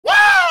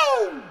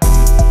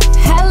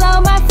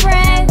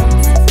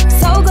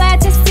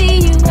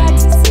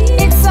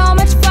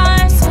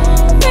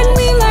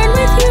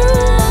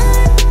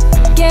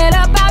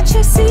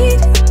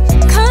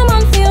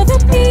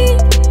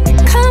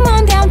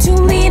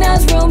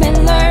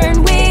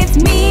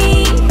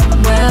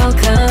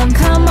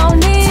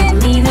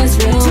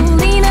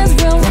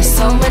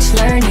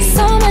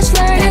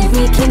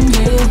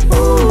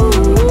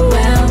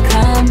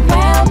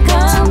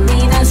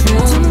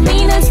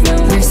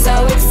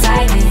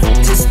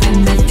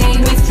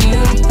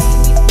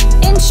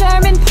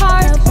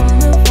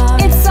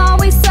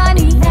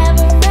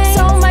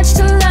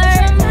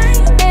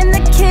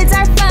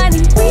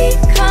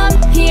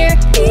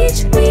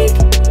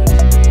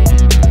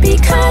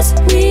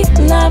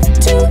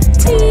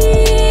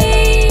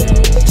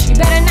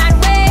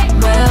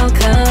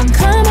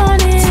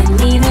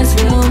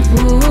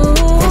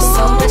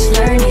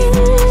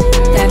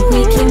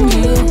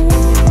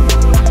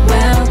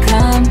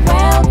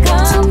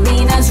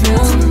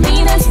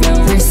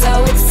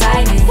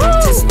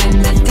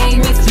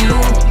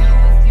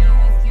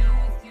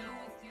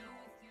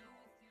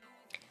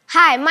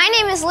Hi, my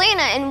name is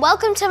Lena and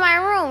welcome to my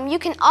room. You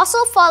can also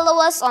follow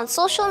us on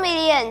social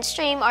media and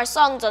stream our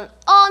songs on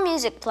all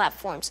music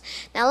platforms.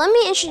 Now let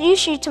me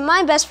introduce you to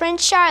my best friend,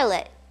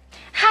 Charlotte.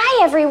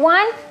 Hi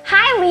everyone.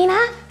 Hi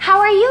Lena. How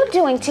are you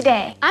doing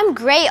today? I'm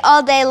great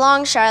all day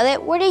long,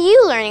 Charlotte. What are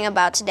you learning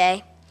about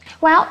today?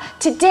 Well,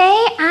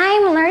 today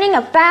I'm learning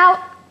about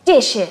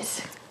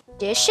dishes.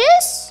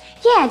 Dishes?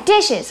 Yeah,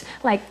 dishes,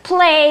 like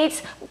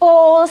plates,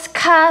 bowls,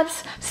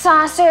 cups,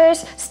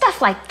 saucers, stuff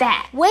like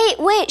that.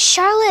 Wait,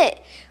 Charlotte.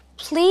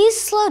 Please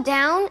slow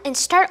down and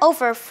start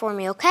over for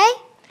me, okay?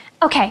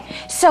 Okay,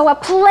 so a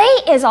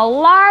plate is a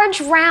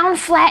large, round,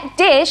 flat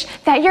dish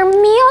that your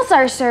meals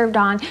are served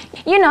on.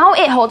 You know,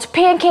 it holds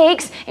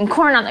pancakes and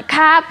corn on the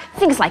cob,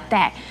 things like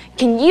that.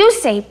 Can you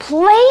say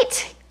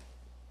plate?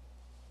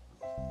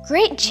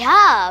 Great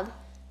job.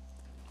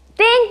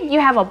 Then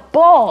you have a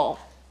bowl.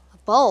 A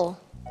bowl?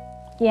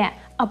 Yeah,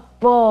 a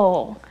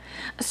bowl.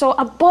 So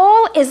a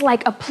bowl is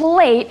like a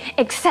plate,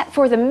 except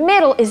for the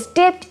middle is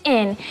dipped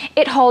in.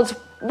 It holds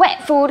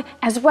wet food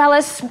as well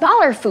as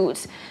smaller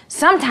foods.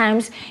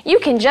 Sometimes you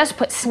can just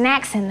put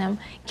snacks in them.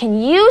 Can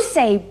you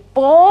say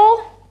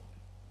bowl?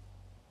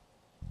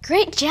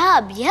 Great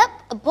job. Yep,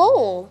 a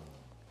bowl.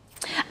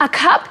 A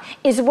cup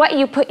is what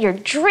you put your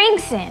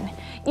drinks in.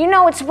 You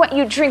know, it's what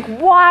you drink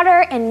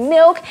water and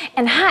milk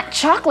and hot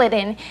chocolate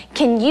in.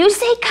 Can you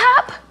say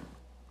cup?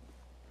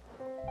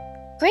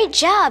 Great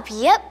job.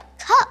 Yep,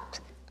 cup.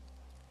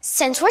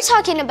 Since we're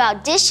talking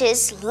about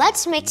dishes,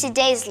 let's make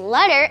today's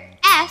letter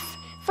F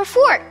for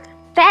fork.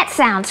 That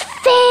sounds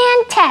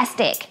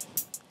fantastic.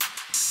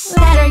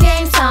 Letter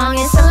game song,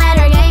 it's a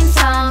letter game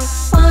song.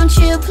 Won't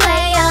you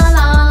play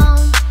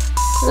along?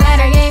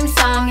 Letter game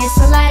song, it's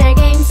a letter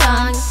game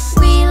song.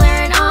 We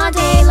learn all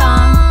day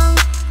long.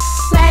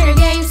 Letter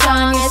game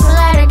song, it's a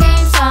letter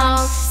game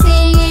song.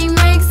 Singing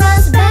makes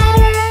us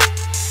better.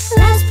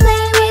 Let's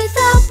play with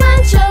a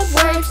bunch of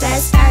words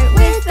that start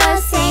with the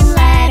same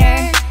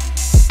letter.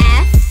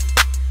 F,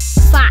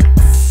 fox.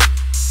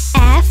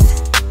 F,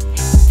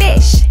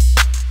 fish.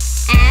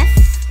 F,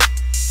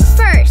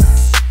 first.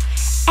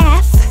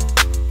 F,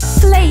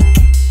 flake.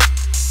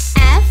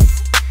 F,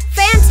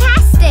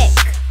 fantastic.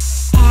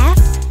 F,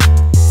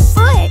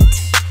 foot.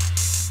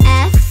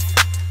 F,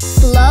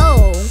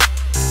 flow.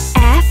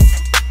 F,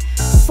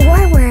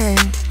 forward.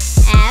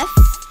 F,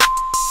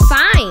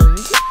 find.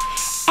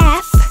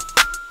 F,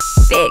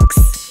 fix.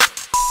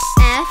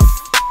 F,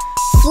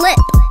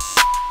 flip.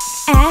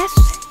 F,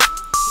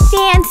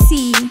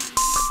 fancy.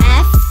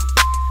 F,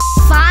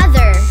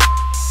 father.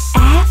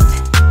 F,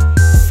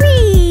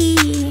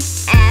 free.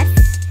 F,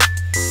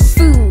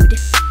 food.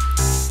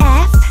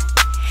 F,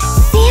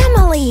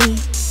 family.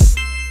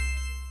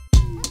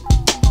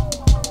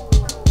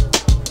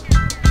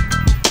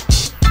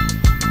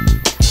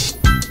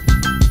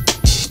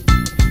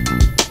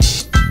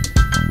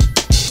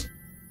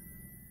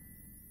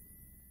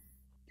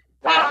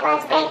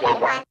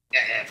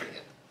 Yeah, forget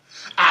it.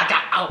 I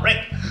got a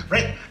rake,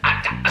 I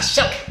got a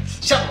shovel.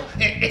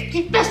 If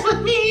you mess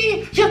with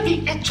me, you'll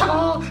be in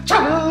trouble,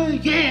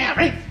 yeah,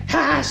 rake.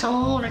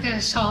 So,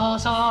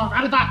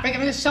 roundabout,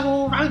 breaking this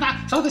shovel,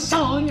 roundabout, so the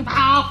song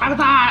about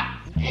roundabout.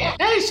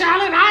 Hey,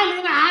 Charlotte, hi,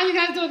 Lena, how you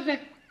guys doing today?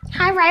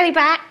 Hi, Riley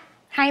Bat.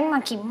 Hi,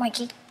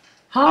 Mikey.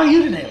 How are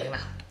you today, Lena?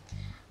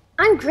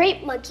 I'm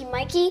great, Monkey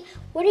Mikey.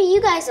 What are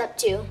you guys up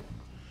to?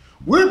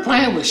 We're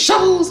playing with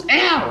shovels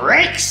and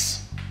rakes.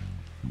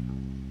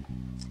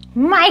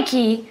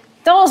 Mikey,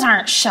 those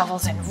aren't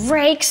shovels and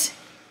rakes.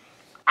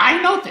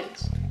 I know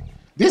things.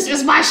 This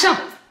is my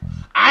shovel.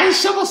 I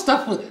shovel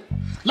stuff with it.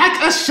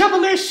 Like a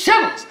shoveler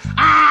shovels.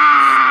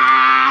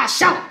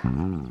 Shovel.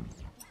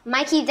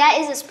 Mikey, that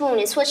is a spoon.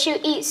 It's what you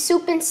eat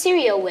soup and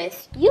cereal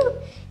with.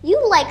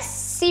 You like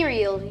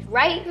cereal,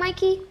 right,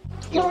 Mikey?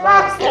 You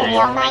love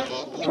cereal,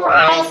 Mikey. You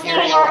are a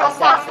cereal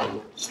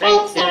assassin.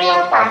 Straight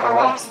cereal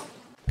buffaloes.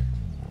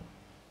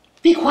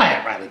 Be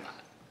quiet, Riley.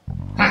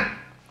 Huh?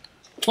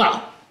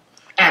 Well,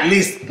 at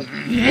least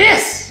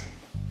this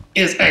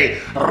is a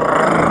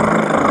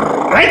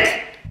rake.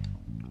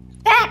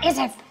 That is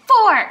a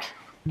fork.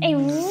 A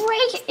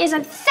rake is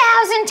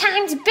 1,000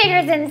 times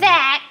bigger than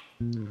that.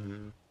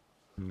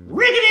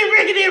 Riggedy,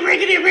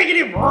 rake.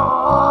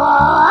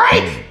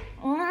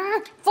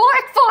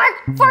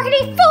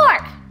 Forkity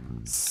fork.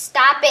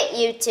 Stop it,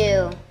 you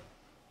two.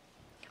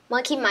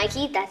 Monkey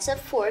Mikey, that's a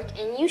fork,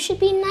 and you should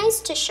be nice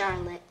to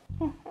Charlotte.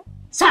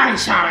 Sorry,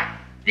 Charlotte.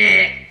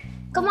 Yeah.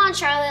 Come on,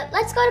 Charlotte,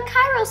 let's go to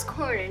Cairo's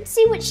corner and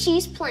see what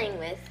she's playing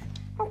with.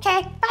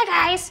 Okay, bye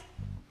guys.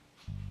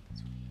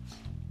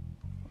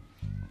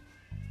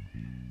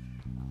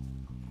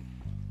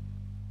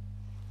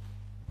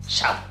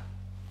 Shovel.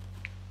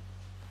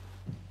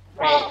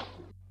 Rake.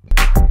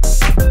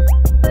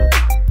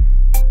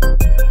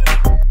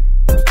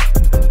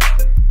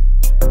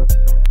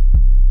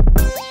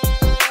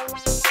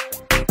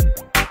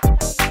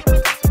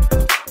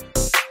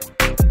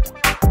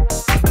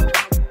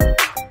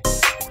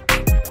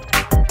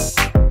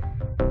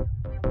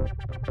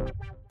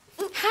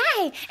 Hi,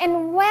 Hi,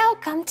 and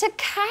welcome to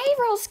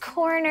Cairo's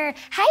Corner.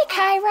 Hi,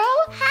 Cairo.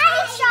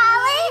 Hi,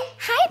 Charlotte.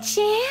 Hi,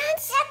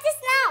 Chance. That is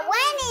not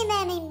raining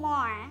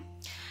anymore.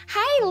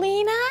 Hi,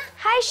 Lena.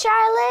 Hi,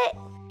 Charlotte.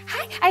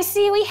 Hi, I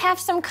see we have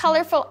some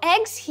colorful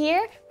eggs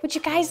here. Would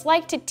you guys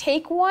like to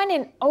take one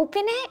and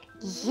open it?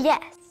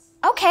 Yes.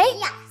 Okay,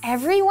 Yes.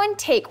 everyone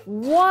take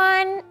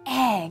one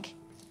egg.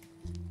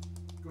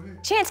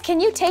 Chance, can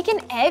you take an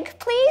egg,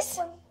 please?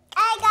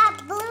 I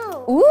got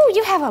blue. Ooh,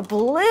 you have a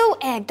blue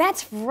egg,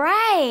 that's I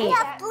right.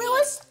 have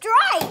blue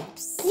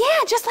stripes.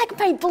 Yeah, just like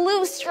my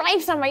blue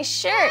stripes on my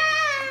shirt.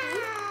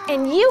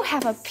 And you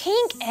have a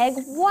pink egg,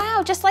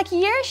 wow, just like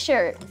your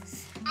shirt.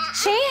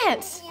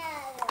 Chance,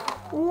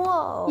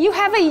 Whoa. you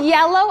have a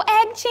yellow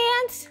egg,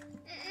 Chance?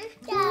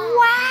 Yeah.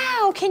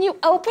 Wow, can you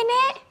open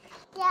it?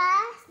 Yeah,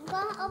 I'm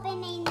gonna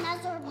open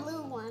another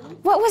blue one.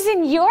 What was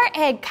in your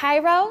egg,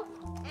 Cairo?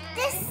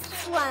 This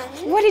one.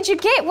 What did you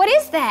get? What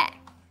is that?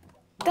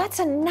 That's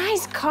a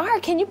nice car.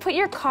 Can you put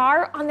your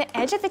car on the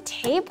edge of the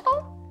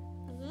table?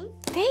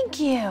 Thank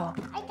you.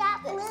 I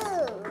got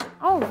blue.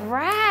 All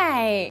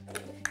right.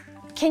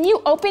 Can you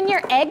open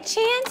your egg,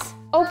 Chance?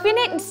 Open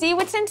it and see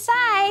what's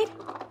inside.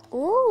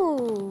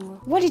 Ooh.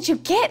 What did you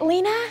get,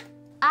 Lena?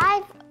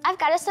 I've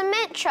got a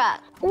cement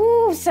truck.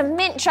 Ooh,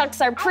 cement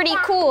trucks are pretty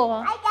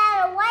cool. I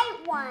got a white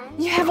one.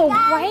 You have a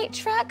white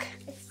truck?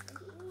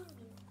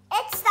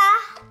 It's a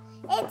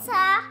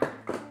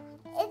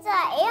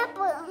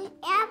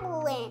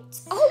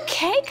ambulance.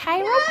 Okay,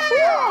 Cairo,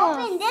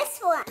 Open cool. this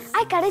one.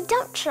 I got a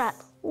dump truck.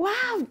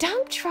 Wow,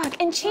 dump truck.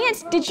 And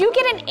Chance, did you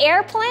get an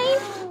airplane?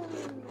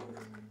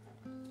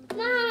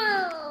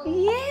 No.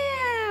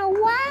 Yeah,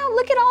 wow,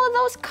 look at all of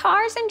those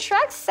cars and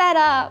trucks set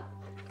up.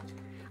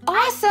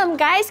 Awesome,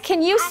 guys.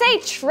 Can you say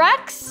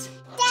trucks?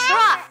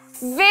 Trucks.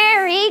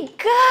 Very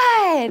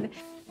good.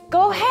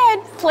 Go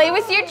ahead, play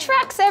with your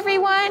trucks,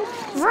 everyone.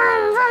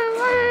 Vroom, vroom,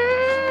 vroom.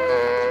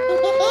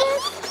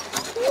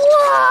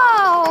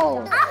 Whoa!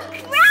 I'm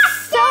crashing.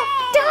 So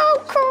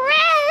don't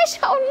crash.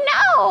 Oh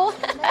no.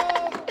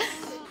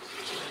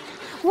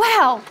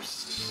 Well,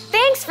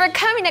 thanks for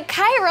coming to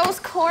Cairo's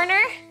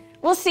Corner.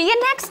 We'll see you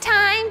next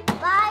time.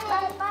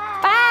 Bye.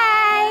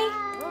 Bye.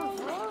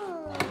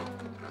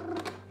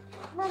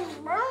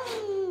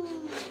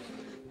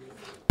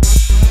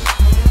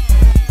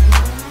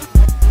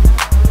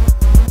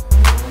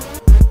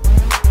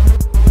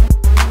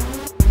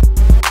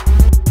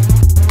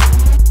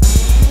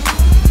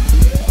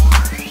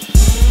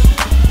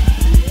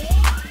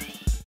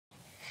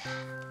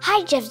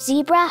 Hi, Jeff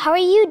Zebra. How are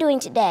you doing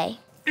today?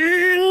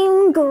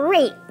 I'm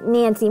great,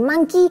 Nancy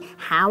Monkey.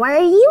 How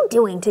are you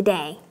doing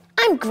today?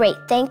 I'm great,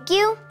 thank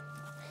you.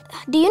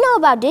 Do you know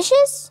about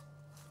dishes?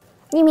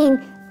 You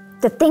mean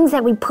the things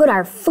that we put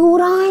our food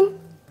on?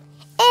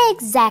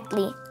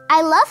 Exactly.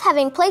 I love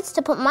having plates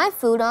to put my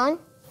food on.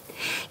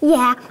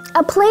 Yeah,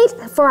 a plate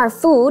for our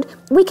food.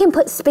 We can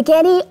put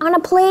spaghetti on a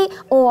plate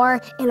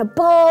or in a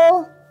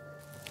bowl.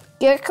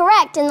 You're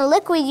correct, and the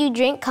liquid you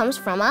drink comes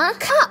from a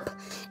Cup.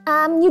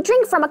 You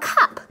drink from a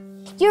cup.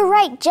 You're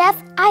right,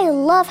 Jeff. I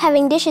love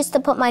having dishes to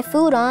put my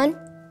food on.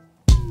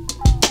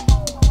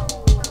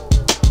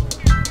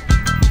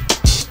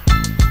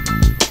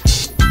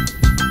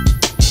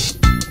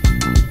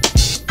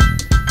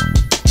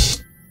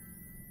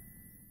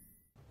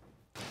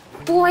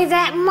 Boy,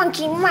 that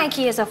monkey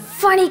Mikey is a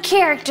funny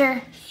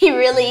character. He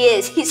really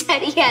is. He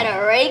said he had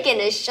a rake and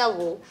a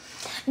shovel.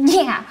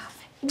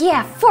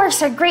 Yeah,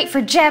 forks are great for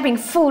jabbing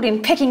food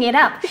and picking it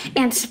up,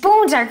 and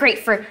spoons are great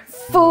for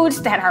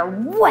foods that are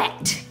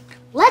wet.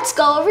 Let's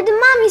go over to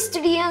Mommy's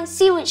studio and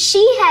see what she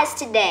has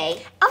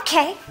today.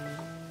 Okay.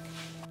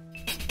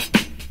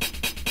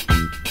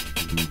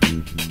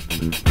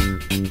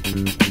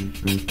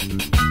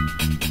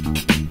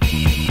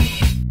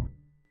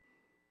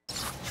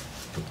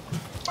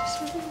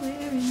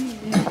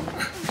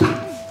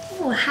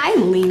 Oh, hi,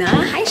 Lena.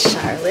 Hi,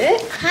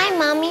 Charlotte. Hi,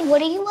 Mommy.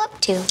 What are you up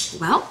to?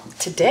 Well,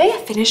 today I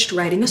finished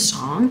writing a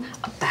song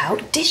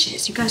about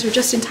dishes. You guys are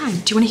just in time.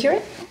 Do you want to hear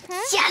it?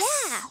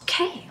 Yes.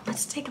 Okay,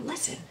 let's take a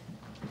listen.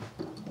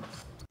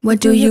 What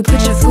do you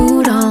put your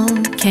food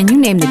on? Can you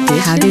name the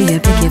dish? How do you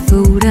pick your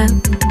food up?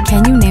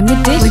 Can you name the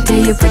dish? What do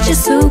you put your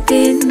soup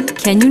in?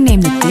 Can you name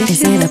the dish?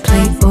 Is it a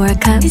plate or a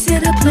cup? Is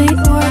it a plate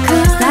or a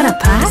cup? Is that a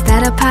pot? Is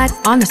that a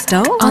pot? On the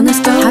stove? On the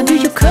stove. How do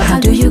you cook? How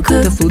do you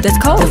cook the food that's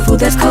cold? The food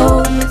that's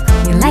cold.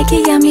 You like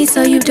it yummy,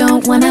 so you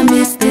don't wanna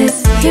miss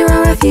this. Here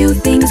are a few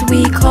things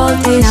we call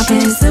dishes. Now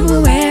put your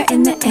silverware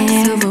in the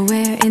air.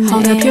 Silverware in the air.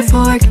 Hold up your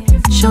fork.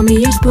 Show me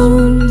your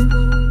spoon.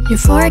 Your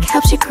fork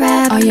helps you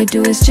grab. All you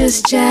do is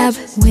just jab.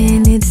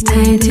 When it's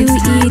time to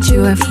eat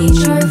your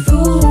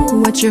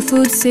food. What's your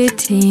food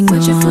sitting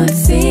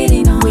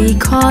on? We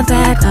call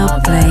that a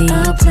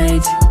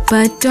plate.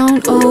 But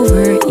don't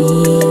overeat.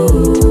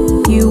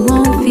 You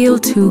won't feel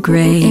too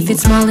great. If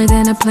it's smaller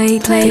than a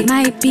plate, it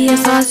might be a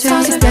saucer.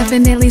 It's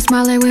definitely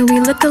smaller when we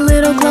look a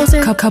little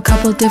closer.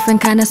 Couple different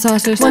kind of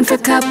saucers. One for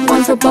cup,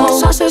 one for bowl.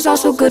 Saucer's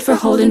also good for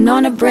holding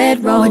on a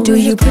bread roll. What do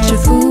you put your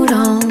food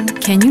on?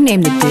 Can you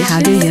name the dish? How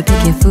do you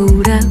pick your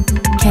food up?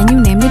 Can you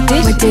name the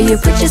dish? What do you you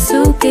put your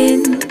soup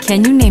in?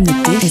 Can you name the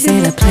dish? Is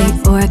it a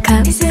plate or a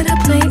cup? Is it a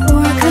plate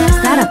or a cup?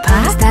 Is that a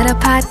pot? Is that a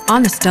pot?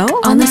 On the stove?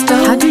 On the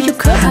stove. How do you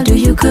cook? How do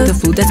you cook the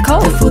food that's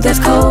cold? The food that's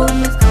cold.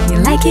 You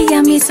like it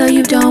yummy, so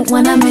you don't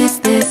wanna miss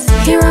this.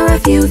 Here are a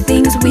few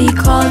things we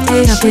call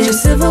dishes. Now put your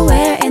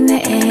silverware in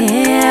the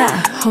air.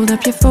 Hold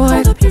up your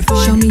fork.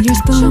 Show me your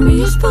spoon. Show me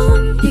your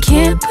spoon. You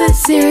can't put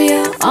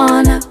cereal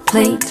on a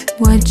plate.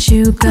 What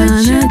you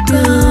gonna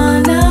do?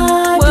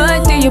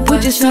 What do you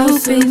put your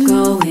soup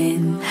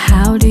in?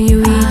 How do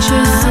you eat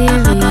your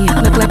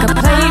cereal? Look like a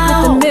plate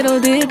with the middle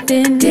dipped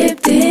in.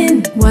 Dipped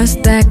in. What's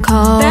that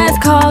called? That's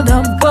called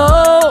a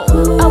bowl.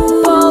 A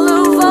bowl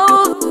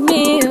of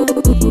oatmeal.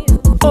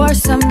 Or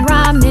some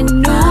ramen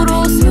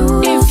noodles.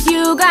 If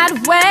you got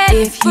wet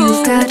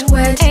food,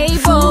 a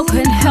bowl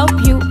can help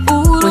you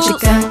oodle. What you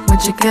got?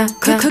 What you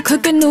got?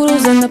 Cooking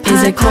noodles in the pot.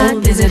 Is it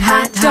cold? Is it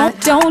hot?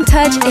 Don't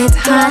touch. It's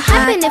hot. What'll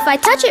happen if I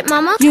touch it,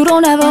 Mama? You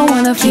don't ever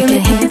wanna keep your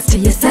hands to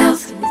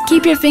yourself.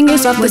 Keep your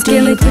fingers off the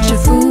skillet. Put your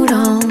food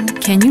on.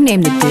 Can you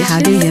name the dish? How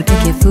do you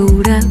pick your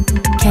food up?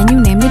 Can you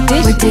name the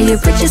dish? Where do you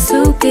put your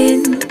soup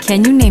in?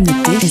 Can you name the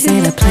dish? Is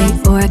it a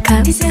plate or a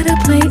cup? Is it a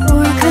plate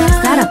or a cup?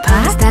 Is that a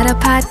pot? Is that a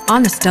pot?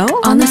 On the stove?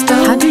 On the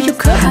stove. How do you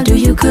cook? How do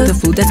you cook the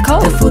food that's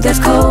cold? The food that's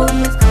cold.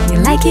 You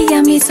like it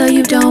yummy, so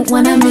you don't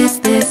wanna miss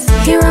this.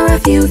 Here are a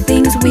few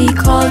things we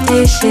call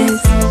dishes.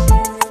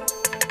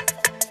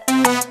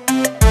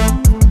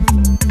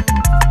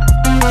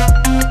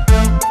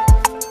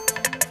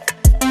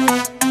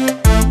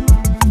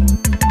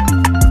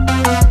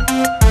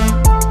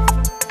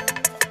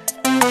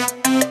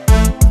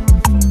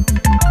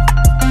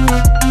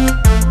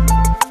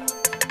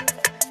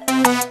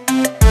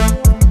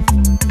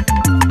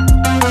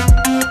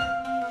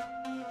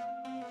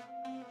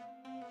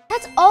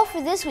 That's all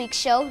for this week's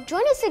show.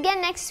 Join us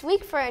again next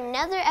week for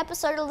another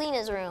episode of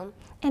Lena's Room.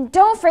 And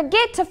don't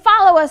forget to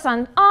follow us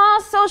on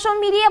all social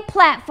media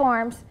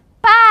platforms.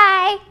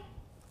 Bye!